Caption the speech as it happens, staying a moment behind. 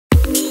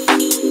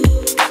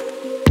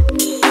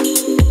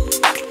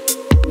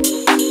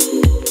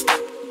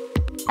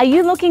Are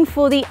you looking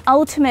for the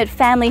ultimate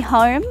family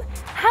home?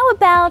 How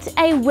about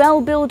a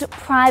well-built,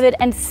 private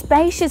and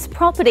spacious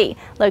property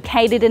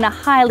located in a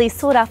highly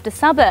sought-after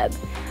suburb?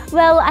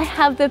 Well, I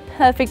have the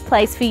perfect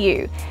place for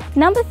you.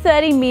 Number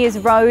 30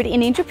 Meiers Road in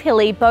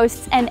Indooroopilly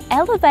boasts an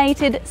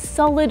elevated,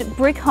 solid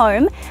brick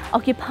home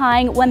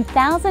occupying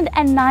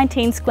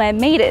 1,019 square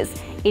metres.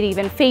 It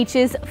even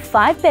features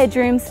 5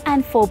 bedrooms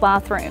and 4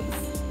 bathrooms.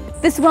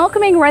 This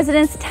welcoming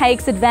residence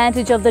takes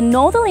advantage of the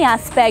northerly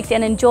aspect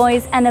and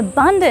enjoys an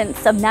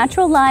abundance of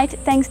natural light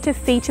thanks to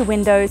feature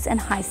windows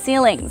and high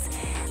ceilings.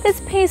 This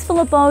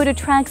peaceful abode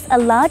attracts a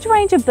large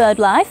range of bird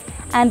life,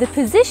 and the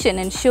position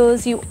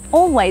ensures you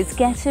always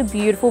get a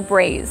beautiful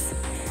breeze.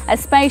 A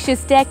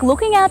spacious deck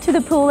looking out to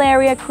the pool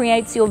area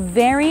creates your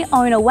very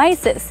own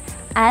oasis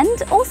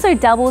and also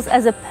doubles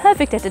as a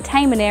perfect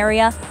entertainment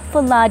area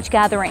for large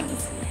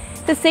gatherings.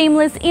 The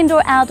seamless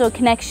indoor-outdoor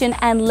connection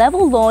and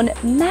level lawn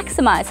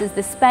maximises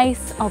the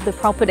space of the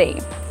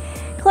property.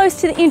 Close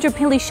to the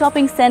Indooroopilly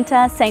Shopping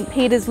Centre, St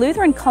Peter's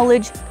Lutheran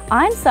College,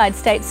 Ironside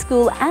State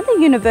School and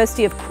the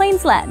University of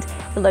Queensland,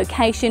 the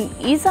location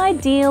is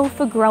ideal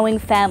for growing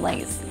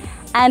families.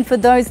 And for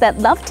those that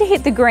love to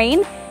hit the green,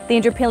 the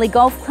Indooroopilly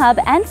Golf Club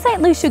and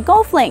St Lucia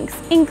Golf Links,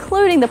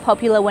 including the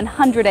popular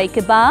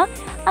 100-acre bar,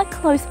 are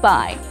close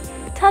by.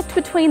 Tucked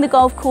between the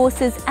golf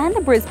courses and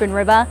the Brisbane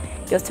River,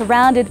 you're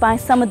surrounded by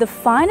some of the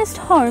finest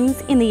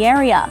homes in the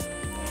area.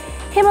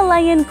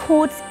 Himalayan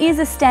quartz is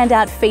a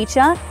standout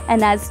feature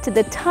and adds to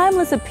the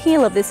timeless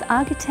appeal of this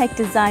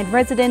architect-designed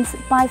residence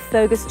by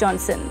Fergus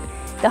Johnson.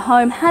 The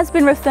home has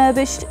been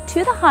refurbished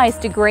to the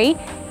highest degree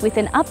with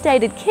an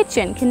updated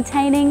kitchen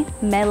containing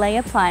melee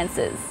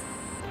appliances.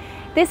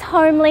 This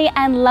homely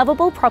and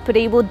lovable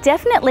property will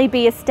definitely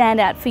be a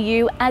standout for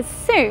you as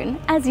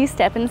soon as you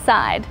step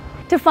inside.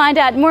 To find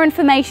out more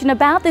information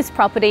about this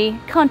property,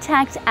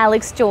 contact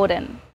Alex Jordan.